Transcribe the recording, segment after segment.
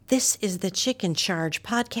This is the Chick in Charge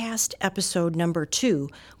podcast, episode number 2,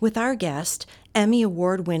 with our guest, Emmy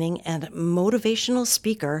Award-winning and motivational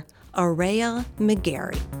speaker, Aurea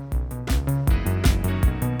McGarry.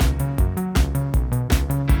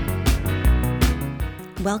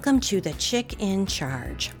 Welcome to the Chick in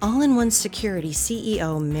Charge. All-in-One Security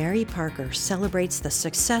CEO Mary Parker celebrates the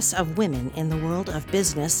success of women in the world of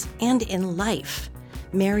business and in life.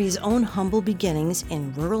 Mary's own humble beginnings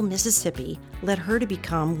in rural Mississippi led her to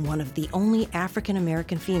become one of the only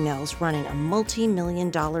African-American females running a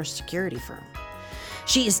multi-million-dollar security firm.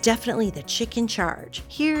 She is definitely the chick in charge.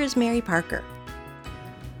 Here is Mary Parker.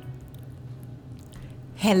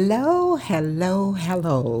 Hello, hello,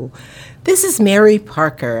 hello. This is Mary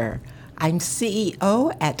Parker. I'm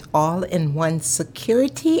CEO at All-in-One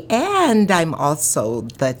Security, and I'm also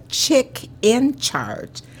the chick in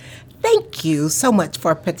charge. Thank you so much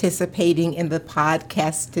for participating in the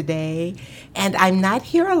podcast today. And I'm not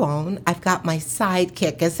here alone. I've got my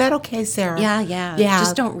sidekick. Is that okay, Sarah? Yeah.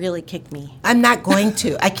 Just don't really kick me. I'm not going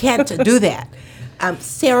to. I can't do that.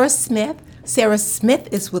 Sarah Smith. Sarah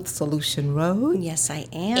Smith is with Solution Road. Yes, I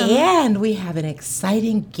am. And we have an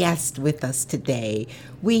exciting guest with us today.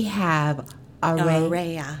 We have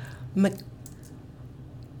Aurea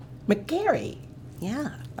McGarry.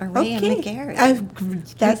 Yeah, Aurea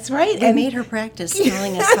McGarry. That's right. I made her practice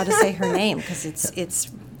telling us how to say her name because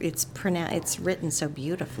it's written so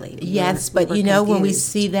beautifully. Yes, but you know, when we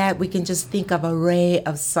see that, we can just think of a ray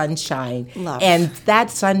of sunshine. Love. And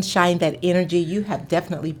that sunshine, that energy, you have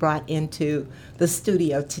definitely brought into the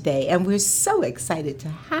studio today. And we're so excited to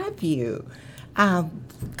have you.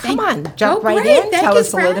 Come on, jump right in. Tell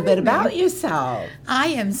us a little bit about yourself. I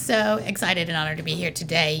am so excited and honored to be here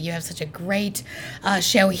today. You have such a great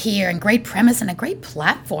show here and great premise and a great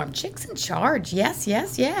platform. Chicks in Charge. Yes.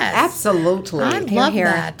 Absolutely. I love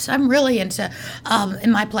that. I'm really into,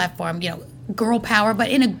 in my platform, girl power, but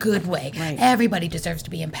in a good way. Right. Everybody deserves to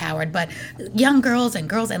be empowered, but young girls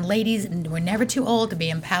and ladies, and we're never too old to be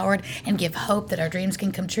empowered and give hope that our dreams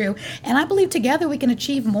can come true. And I believe together we can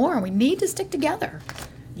achieve more. We need to stick together.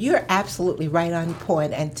 You're absolutely right on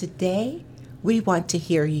point. And today we want to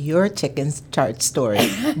hear your chicken chart story.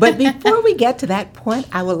 But before we get to that point,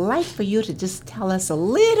 I would like for you to just tell us a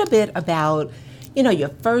little bit about, your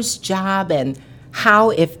first job and how,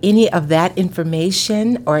 if any of that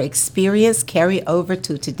information or experience carry over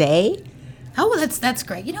to today. Oh, well, that's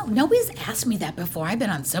great. Nobody's asked me that before. I've been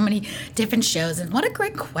on so many different shows, and what a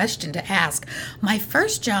great question to ask. My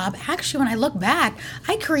first job, actually, when I look back,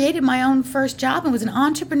 I created my own first job and was an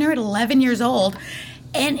entrepreneur at 11 years old.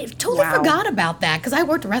 And totally forgot about that because I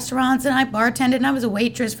worked restaurants and I bartended and I was a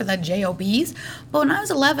waitress for the JOBs. But when I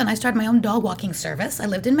was 11, I started my own dog walking service. I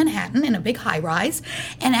lived in Manhattan in a big high-rise.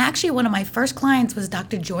 And actually, one of my first clients was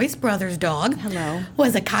Dr. Joyce Brothers' dog. Hello.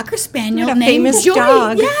 Was a Cocker Spaniel What a named famous Joey.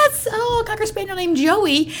 dog. Yes. Oh, a Cocker Spaniel named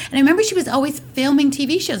Joey. And I remember she was always filming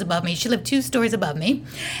TV shows above me. She lived 2 stories above me.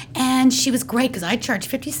 And she was great because I charged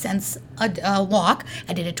 50 cents a walk.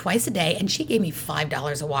 I did it twice a day. And she gave me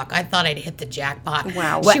 $5 a walk. I thought I'd hit the jackpot.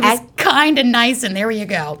 Wow. She was kind and nice, and there you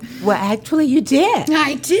go. Well, actually, you did.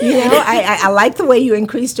 I did. I like the way you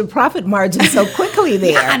increased your profit margin so quickly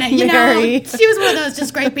there. She was one of those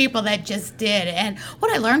just great people that just did. And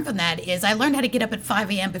what I learned from that is I learned how to get up at 5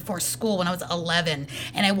 a.m. before school when I was 11,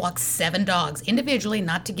 and I walked 7 dogs individually,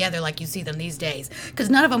 not together like you see them these days, because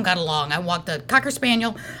none of them got along. I walked a Cocker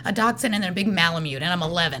Spaniel, a Dachshund, and then a big Malamute, and I'm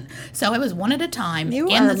 11. So it was one at a time. You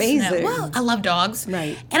in are the amazing. Snow. Well, I love dogs.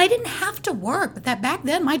 Right. And I didn't have to work, but that back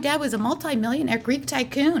then, my dad was a multi-millionaire Greek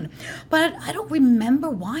tycoon. But I don't remember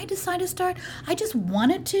why I decided to start. I just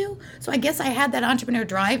wanted to. So I guess I had that entrepreneur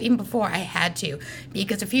drive even before I had to.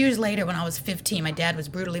 Because a few years later, when I was 15, my dad was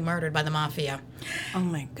brutally murdered by the mafia. Oh,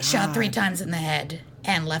 my God. Shot 3 times in the head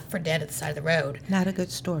and left for dead at the side of the road. Not a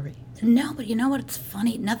good story. No, but you know what? It's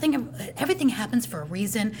funny. Everything happens for a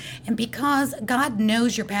reason. And because God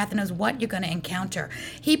knows your path and knows what you're going to encounter,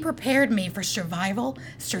 He prepared me for survival,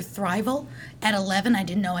 thrival. At 11, I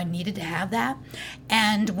didn't know I needed to have that.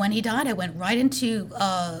 And when he died, I went right into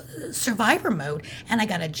survivor mode. And I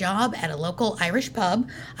got a job at a local Irish pub.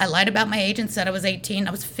 I lied about my age and said I was 18.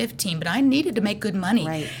 I was 15, but I needed to make good money.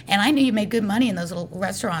 Right. And I knew you made good money in those little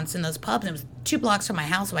restaurants and those pubs. It was 2 blocks from my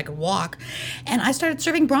house so I could walk. And I started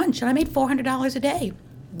serving brunch, and I made $400 a day.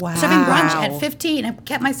 Wow. Serving brunch at 15. I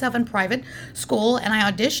kept myself in private school, and I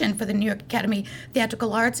auditioned for the New York Academy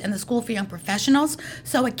Theatrical Arts and the School for Young Professionals.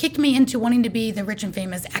 So it kicked me into wanting to be the rich and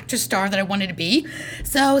famous actor star that I wanted to be.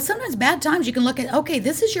 So sometimes bad times you can look at, okay,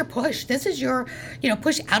 this is your push. This is your,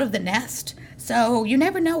 push out of the nest. So you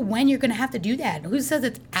never know when you're going to have to do that. Who says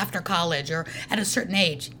it's after college or at a certain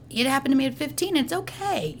age? It happened to me at 15. It's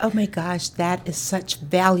okay. Oh my gosh, that is such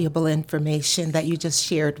valuable information that you just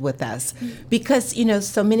shared with us. Because,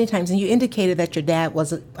 so many times, and you indicated that your dad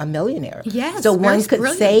was a millionaire. Yes, so one could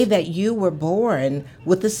brilliant. say that you were born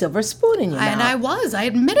with a silver spoon in your mouth. And I was. I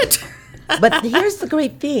admit it. But here's the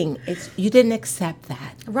great thing. You didn't accept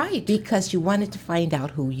that. Right. Because you wanted to find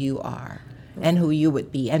out who you are. And who you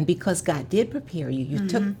would be. And because God did prepare you, you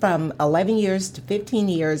took from 11 years to 15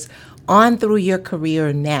 years on through your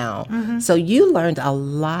career now. So you learned a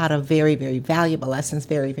lot of very, very valuable lessons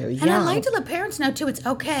very, very young. And I like to let parents know, too, it's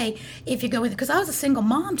okay if you go with it. Because I was a single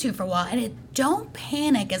mom, too, for a while. And don't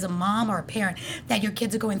panic as a mom or a parent that your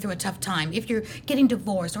kids are going through a tough time. If you're getting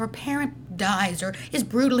divorced or a parent dies or is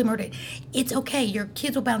brutally murdered, it's okay. Your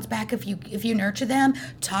kids will bounce back if you nurture them,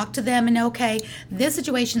 talk to them, and okay, this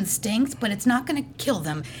situation stinks, but it's not going to kill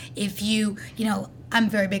them. If I'm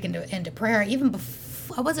very big into prayer. Even before,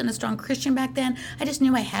 I wasn't a strong Christian back then. I just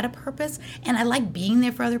knew I had a purpose, and I like being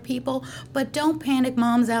there for other people. But don't panic,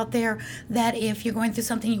 moms out there, that if you're going through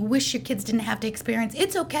something you wish your kids didn't have to experience,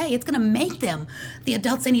 it's okay. It's going to make them the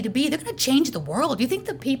adults they need to be. They're going to change the world. You think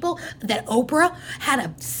the people that Oprah had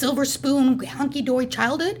a silver spoon, hunky-dory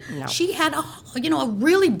childhood? No. She had a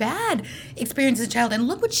really bad experience as a child, and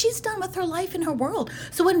look what she's done with her life and her world.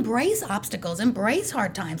 So embrace obstacles, embrace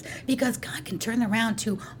hard times, because God can turn them around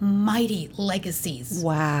to mighty legacies.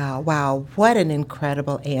 Wow. What an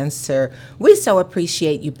incredible answer. We so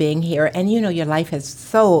appreciate you being here. And your life has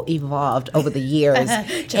so evolved over the years.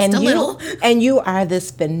 Just a little. And you are this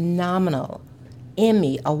phenomenal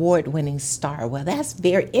Emmy award-winning star. Well, it's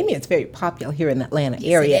very popular here in the Atlanta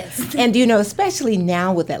area. It is. And especially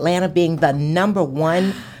now with Atlanta being the number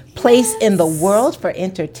one place in the world for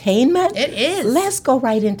entertainment. It is. Let's go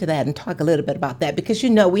right into that and talk a little bit about that, because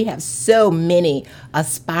we have so many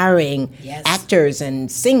aspiring actors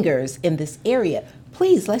and singers in this area.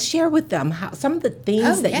 Please, let's share with them some of the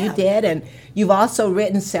things that you did, and you've also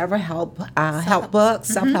written several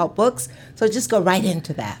self-help books. So just go right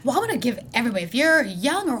into that. Well, I want to give everybody, if you're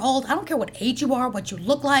young or old, I don't care what age you are, what you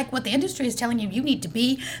look like, what the industry is telling you need to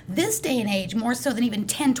be, this day and age, more so than even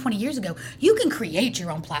 10, 20 years ago, you can create your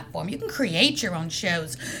own platform. You can create your own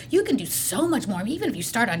shows. You can do so much more. Even if you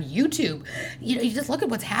start on YouTube, you just look at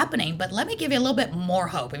what's happening. But let me give you a little bit more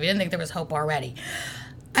hope, if you didn't think there was hope already.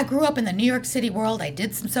 I grew up in the New York City world. I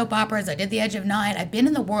did some soap operas. I did The Edge of Night. I've been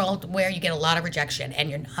in the world where you get a lot of rejection.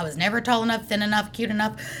 And I was never tall enough, thin enough, cute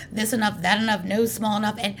enough, this enough, that enough, nose small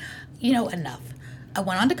enough, and, enough. I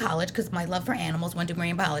went on to college because my love for animals, went to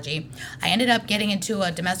marine biology. I ended up getting into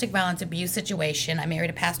a domestic violence abuse situation. I married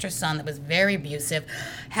a pastor's son that was very abusive,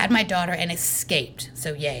 had my daughter, and escaped.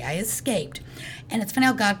 So yay, I escaped. And it's funny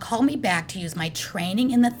how God called me back to use my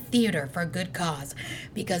training in the theater for a good cause.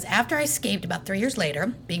 Because after I escaped about 3 years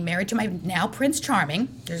later, being married to my now Prince Charming,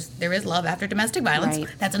 there is love after domestic violence. Right.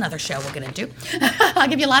 That's another show we'll get into. I'll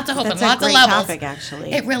give you lots of hope That's and lots a great of levels. topic,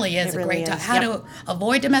 actually. It really is a great topic. How Yep. to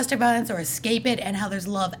avoid domestic violence or escape it, and how there's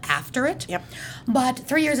love after it. Yep. But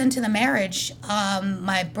 3 years into the marriage,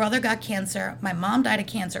 my brother got cancer. My mom died of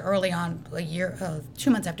cancer early on, 2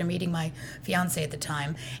 months after meeting my fiance at the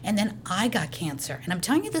time. And then I got cancer. And I'm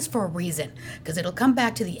telling you this for a reason, because it'll come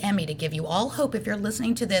back to the Emmy to give you all hope. If you're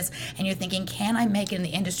listening to this and you're thinking, can I make it in the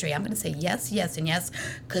industry? I'm going to say yes, yes, and yes,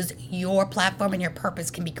 because your platform and your purpose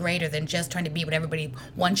can be greater than just trying to be what everybody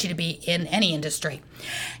wants you to be in any industry.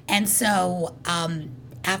 And so,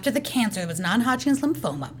 after the cancer, it was non-Hodgkin's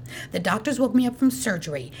lymphoma. The doctors woke me up from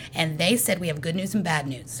surgery, and they said, we have good news and bad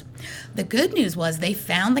news. The good news was they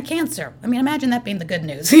found the cancer. I mean, imagine that being the good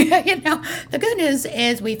news. The good news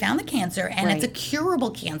is we found the cancer, and it's a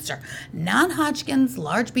curable cancer. Non-Hodgkin's,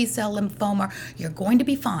 large B-cell lymphoma, you're going to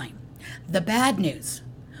be fine. The bad news,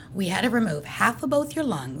 we had to remove half of both your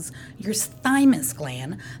lungs, your thymus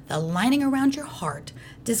gland, the lining around your heart,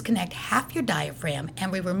 disconnect half your diaphragm,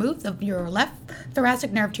 and we removed your left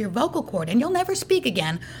thoracic nerve to your vocal cord, and you'll never speak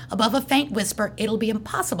again above a faint whisper. It'll be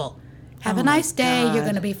impossible. Have a nice day. You're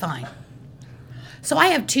going to be fine. So I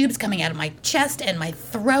have tubes coming out of my chest and my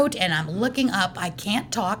throat, and I'm looking up. I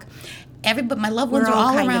can't talk. But my loved ones We're are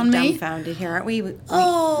all kind around of me. dumbfounded here, aren't we?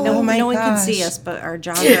 Oh no my one can gosh. see us, but our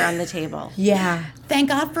jaws are on the table. Yeah. Thank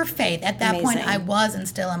God for faith. At that point, Amazing. I was and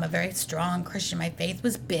still am a very strong Christian. My faith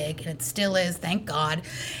was big, and it still is, thank God.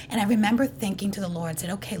 And I remember thinking to the Lord, said,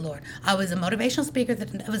 okay, Lord, I was a motivational speaker.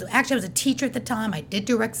 I was a teacher at the time. I did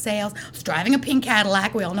direct sales. I was driving a pink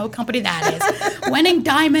Cadillac. We all know what company that is. Winning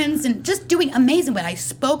diamonds and just doing amazing. But I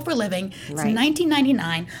spoke for a living. It's Right.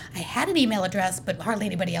 1999. I had an email address, but hardly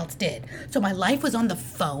anybody else did. So my life was on the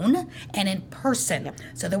phone and in person. Yep.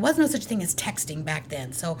 So there was no such thing as texting back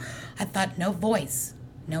then. So I thought, no voice,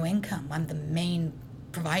 no income. I'm the main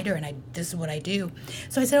provider, and this is what I do.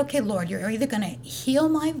 So I said, okay, Lord, you're either going to heal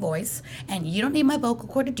my voice, and you don't need my vocal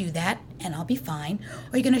cord to do that, and I'll be fine,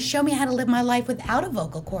 or you're going to show me how to live my life without a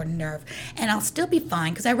vocal cord and nerve, and I'll still be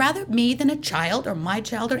fine, because I'd rather me than a child, or my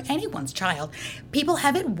child, or anyone's child. People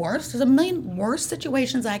have it worse. There's a million worse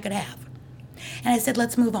situations I could have. And I said,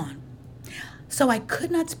 let's move on. So I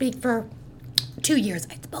could not speak for 2 years.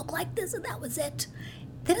 I spoke like this, and that was it.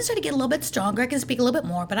 Then I started to get a little bit stronger. I could speak a little bit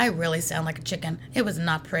more, but I really sound like a chicken. It was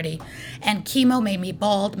not pretty. And chemo made me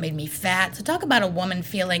bald, made me fat. So talk about a woman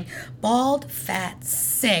feeling bald, fat,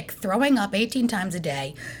 sick, throwing up 18 times a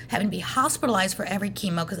day, having to be hospitalized for every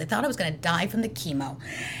chemo because I thought I was going to die from the chemo.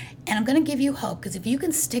 And I'm going to give you hope, because if you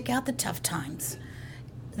can stick out the tough times,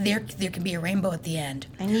 there can be a rainbow at the end.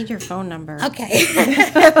 I need your phone number. Okay.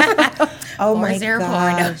 Oh my 404.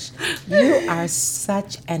 gosh. You are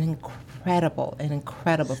such an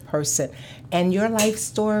incredible person. And your life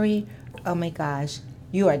story, oh my gosh,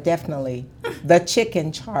 you are definitely the chick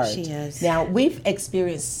in charge. She is. Now, we've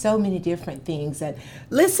experienced so many different things. And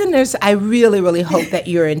listeners, I really hope that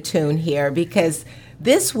you're in tune here, because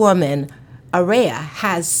this woman, Aurea,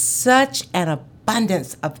 has such an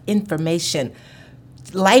abundance of information,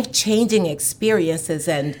 life-changing experiences,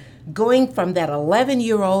 and going from that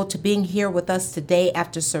 11-year-old to being here with us today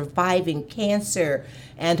after surviving cancer,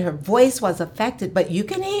 and her voice was affected, but you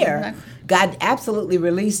can hear God absolutely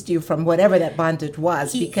released you from whatever that bondage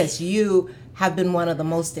was, because you have been one of the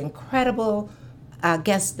most incredible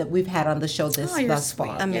guests that we've had on the show You're thus sweet.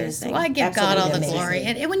 far. Amazing. Well, I give God all the Absolutely glory.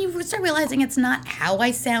 amazing. And when you start realizing it's not how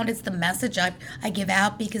I sound, it's the message I give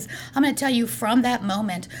out, because I'm going to tell you, from that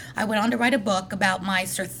moment, I went on to write a book about my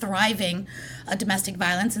thriving domestic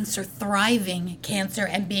violence and thriving cancer,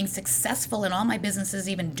 and being successful in all my businesses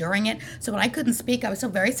even during it. So when I couldn't speak, I was still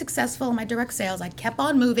very successful in my direct sales. I kept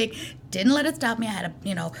on moving, didn't let it stop me. I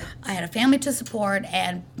had a family to support,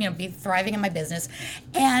 and be thriving in my business.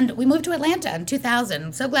 And we moved to Atlanta in 2000.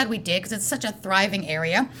 I'm so glad we did, because it's such a thriving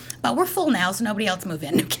area. But we're full now, so nobody else move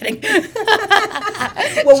in. No kidding.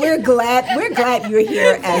 Well, we're glad you're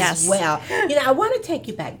here as Yes. well. I want to take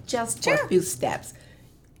you back just for a few steps.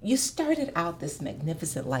 You started out this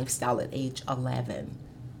magnificent lifestyle at age 11.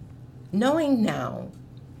 Knowing now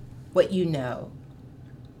what you know,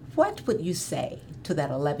 what would you say to that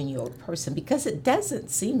 11-year-old person? Because it doesn't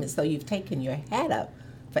seem as though you've taken your head up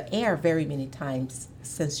for air very many times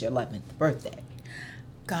since your 11th birthday.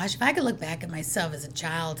 Gosh, if I could look back at myself as a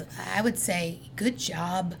child, I would say good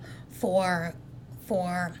job for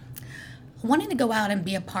wanting to go out and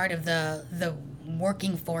be a part of the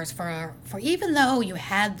working force, for even though you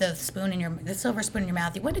had the silver spoon in your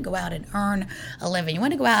mouth, you wanted to go out and earn a living. You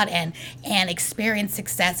wanted to go out and experience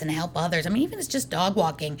success and help others. I mean, even if it's just dog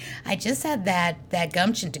walking, I just had that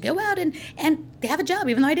gumption to go out and have a job,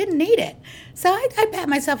 even though I didn't need it. So I pat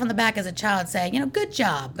myself on the back as a child, saying, good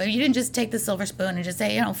job. But you didn't just take the silver spoon and just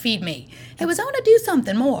say, feed me. It was, I want to do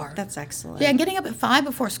something more. That's excellent. Yeah, and getting up at 5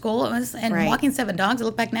 before school, and Right. walking 7 dogs. I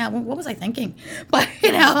look back now, what was I thinking? But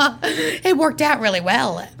it worked out really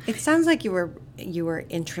well. It sounds like you were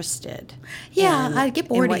interested. Yeah, in- I get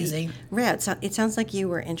bored in what easy. Right. So it sounds like you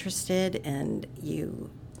were interested, and you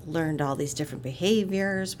learned all these different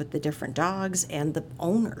behaviors with the different dogs and the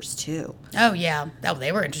owners too. Oh yeah,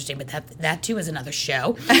 they were interesting, but that too is another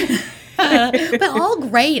show. But all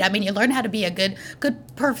great. I mean, you learn how to be a good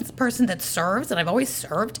person that serves, and I've always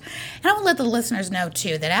served. And I want to let the listeners know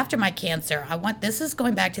too that after my cancer, this is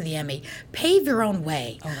going back to the Emmy, pave your own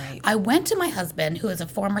way. All right. I went to my husband, who is a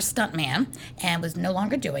former stuntman and was no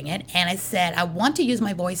longer doing it, and I said, I want to use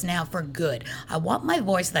my voice now for good. I want my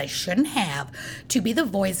voice that I shouldn't have to be the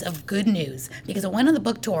voice of good news, because I went on the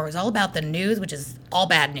book tour. It was all about the news, which is all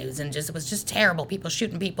bad news, and it was just terrible. People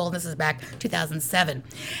shooting people, and this is back 2007.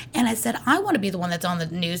 And I said, I want to be the one that's on the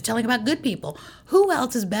news telling about good people. Who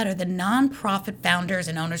else is better than nonprofit founders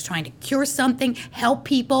and owners trying to cure something, help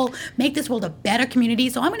people, make this world a better community?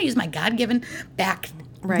 So I'm going to use my God-given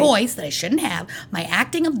voice that I shouldn't have, my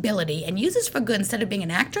acting ability, and use this for good. Instead of being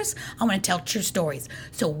an actress, I want to tell true stories.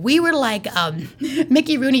 So we were like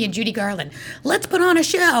Mickey Rooney and Judy Garland. Let's put on a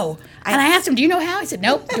show. And I asked him, do you know how? He said,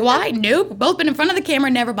 nope. Do I? Nope. We've both been in front of the camera,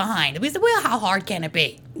 never behind. We said, well, how hard can it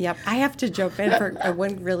be? Yep. I have to jump in for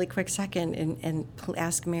one really quick second and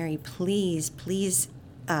ask Mary, please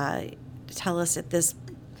tell us at this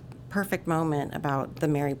perfect moment about the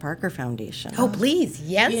Mary Parker Foundation. Oh, please.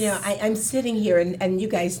 Yes. You know, I'm sitting here, and you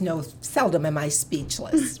guys know seldom am I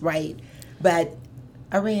speechless, right? But,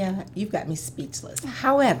 Aurea, you've got me speechless.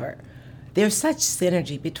 However, there's such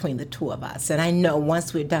synergy between the two of us. And I know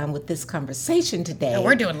once we're done with this conversation today. Oh,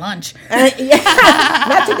 we're doing lunch. Yeah,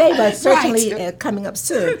 not today, but certainly coming up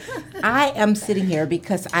soon. I am sitting here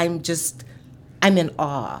because I'm in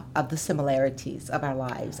awe of the similarities of our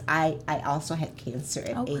lives. I also had cancer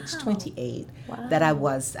at age 28 that I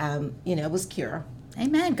was, it was cure.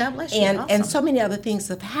 Amen. God bless you. And so many other things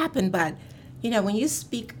have happened. But, when you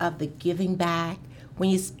speak of the giving back, when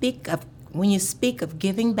you speak of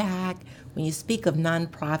giving back, when you speak of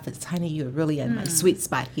nonprofits, honey, you're really in my sweet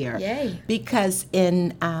spot here. Yay. Because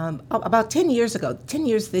in about 10 years ago, 10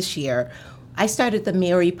 years this year, I started the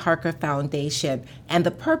Mary Parker Foundation, and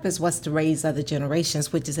the purpose was to raise other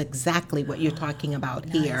generations, which is exactly what you're talking about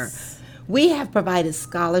here. We have provided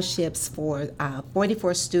scholarships for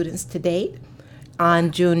 44 students to date.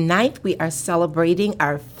 On June 9th, we are celebrating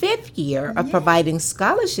our 5th year of providing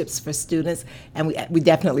scholarships for students, and we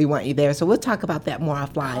definitely want you there, so we'll talk about that more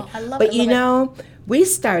offline. I love but it. We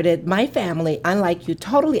started, my family, unlike you,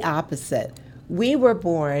 totally opposite. We were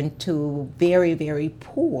born to very, very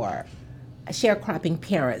poor sharecropping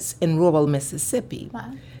parents in rural Mississippi.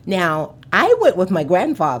 Wow. Now, I went with my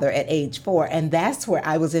grandfather at age 4, and that's where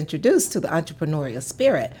I was introduced to the entrepreneurial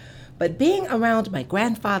spirit. But being around my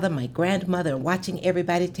grandfather, my grandmother, and watching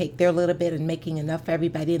everybody take their little bit and making enough for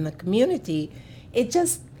everybody in the community, it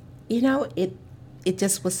just, it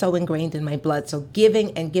just was so ingrained in my blood. So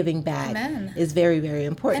giving and giving back is very, very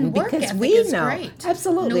important. And work because ethic we is know great.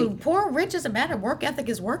 Absolutely. No, poor or rich doesn't matter. Work ethic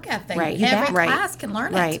is work ethic. Right. Every class can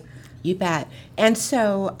learn it. You bet. And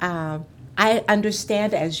so I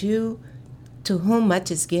understand as you, to whom much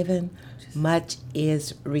is given, much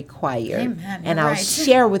is required. Amen. And I'll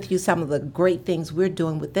share with you some of the great things we're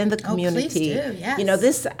doing within the community. Oh, please do. Yes.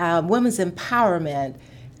 This women's empowerment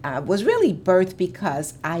was really birthed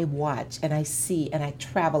because I watch and I see and I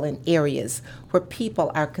travel in areas where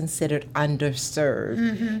people are considered underserved.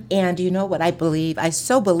 Mm-hmm. And you know what I believe? I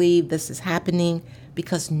so believe this is happening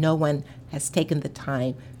because no one has taken the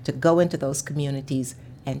time to go into those communities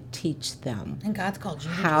and teach them. And God's called you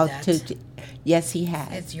how to do that. Yes, He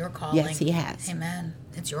has. It's your calling. Yes, He has. Amen.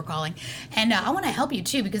 It's your calling. And I want to help you,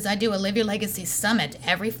 too, because I do a Live Your Legacy Summit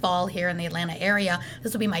every fall here in the Atlanta area.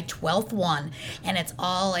 This will be my 12th one. And it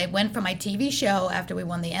went from my TV show after we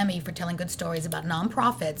won the Emmy for telling good stories about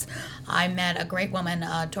nonprofits. I met a great woman,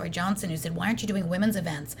 Tori Johnson, who said, why aren't you doing women's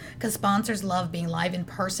events? Because sponsors love being live in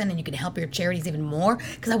person, and you can help your charities even more.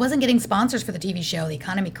 Because I wasn't getting sponsors for the TV show. The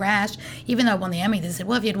economy crashed. Even though I won the Emmy, they said,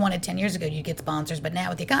 well, if you'd won it 10 years ago, you'd get sponsors. But now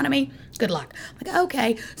with the economy, good luck. I'm like,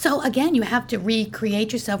 okay. So, again, you have to recreate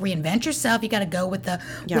yourself, reinvent yourself. You got to go with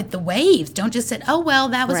the waves. Don't just say, oh, well,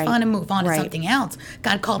 that was fun, and move on to something else.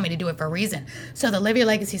 God called me to do it for a reason. So the Live Your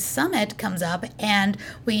Legacy Summit comes up, and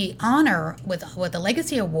we honor with the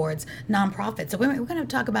Legacy Awards nonprofits. So we're going to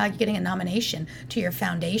talk about getting a nomination to your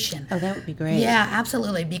foundation. Oh, that would be great. Yeah,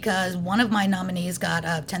 absolutely, because one of my nominees got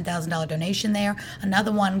a $10,000 donation there.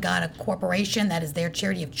 Another one got a corporation that is their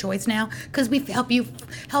charity of choice now, because we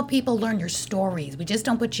help people learn your stories. We just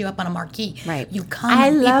don't put you up on a marquee. Right. You come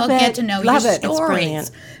and people get to know your stories. It's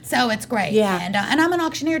brilliant. So it's great. Yeah. And I'm an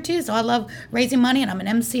auctioneer too, so I love raising money, and I'm an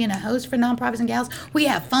MC and a host for nonprofits and gals. We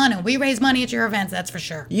have fun and we raise money at your events, that's for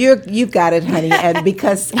sure. You've got it, honey. And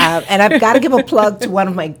because and I've got to give a plug to one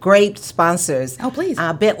of my great sponsors. Oh, please.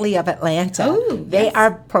 Bentley of Atlanta. Oh, they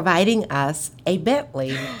are providing us a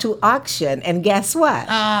Bentley to auction, and guess what?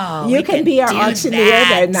 Oh, you can be our auctioneer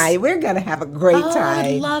that night. We're going to have a great time.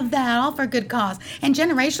 I love that. All for a good cause. And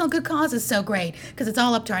generational good cause is so great because it's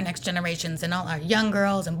all up to our next generations and all our young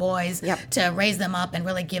girls and boys to raise them up and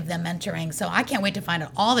really give them mentoring. So I can't wait to find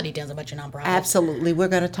out all the details about your nonprofit. Absolutely. We're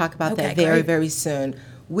going to talk about that very, very soon.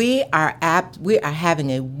 We are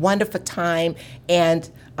having a wonderful time, and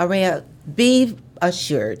Aurea, be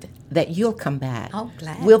assured that you'll come back. Oh,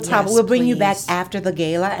 glad. We'll bring you back after the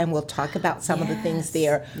gala, and we'll talk about some of the things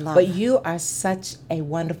there. But you are such a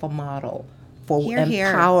wonderful model for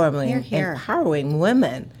empowering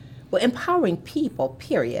women well, empowering people,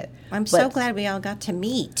 period. I'm so glad we all got to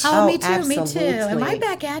meet. Oh, Oh, me too, me too. absolutely. And right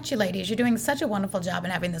back at you, ladies. You're doing such a wonderful job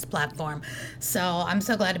in having this platform. So I'm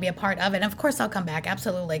so glad to be a part of it. And of course, I'll come back.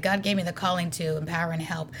 Absolutely. God gave me the calling to empower and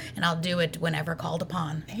help, and I'll do it whenever called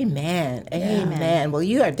upon. Amen. Amen. Well,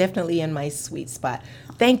 you are definitely in my sweet spot.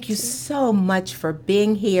 Thank you so much for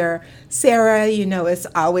being here. Sarah, it's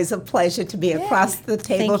always a pleasure to be across the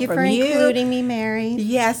table Thank you from for you. including me, Mary.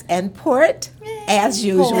 Yes, and Port, as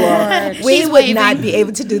usual. Port. We She's would waving. not be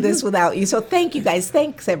able to do this without you. So thank you guys.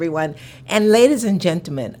 Thanks, everyone. And ladies and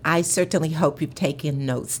gentlemen, I certainly hope you've taken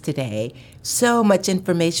notes today. So much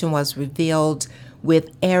information was revealed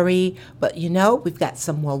with Ari, but we've got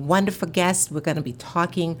some more wonderful guests. We're going to be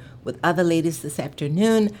talking with other ladies this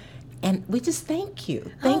afternoon. And we just thank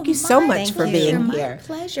you. Thank you so much for being here. My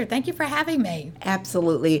pleasure. Thank you for having me.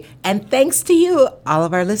 Absolutely. And thanks to you, all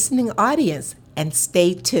of our listening audience. And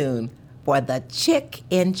stay tuned for the Chick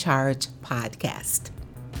in Charge podcast.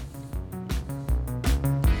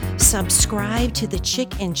 Subscribe to The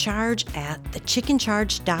Chick in Charge at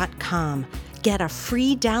thechickincharge.com. Get a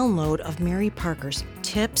free download of Mary Parker's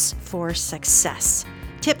Tips for Success.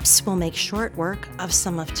 Tips will make short work of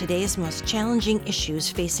some of today's most challenging issues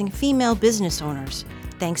facing female business owners.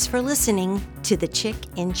 Thanks for listening to The Chick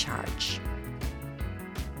in Charge.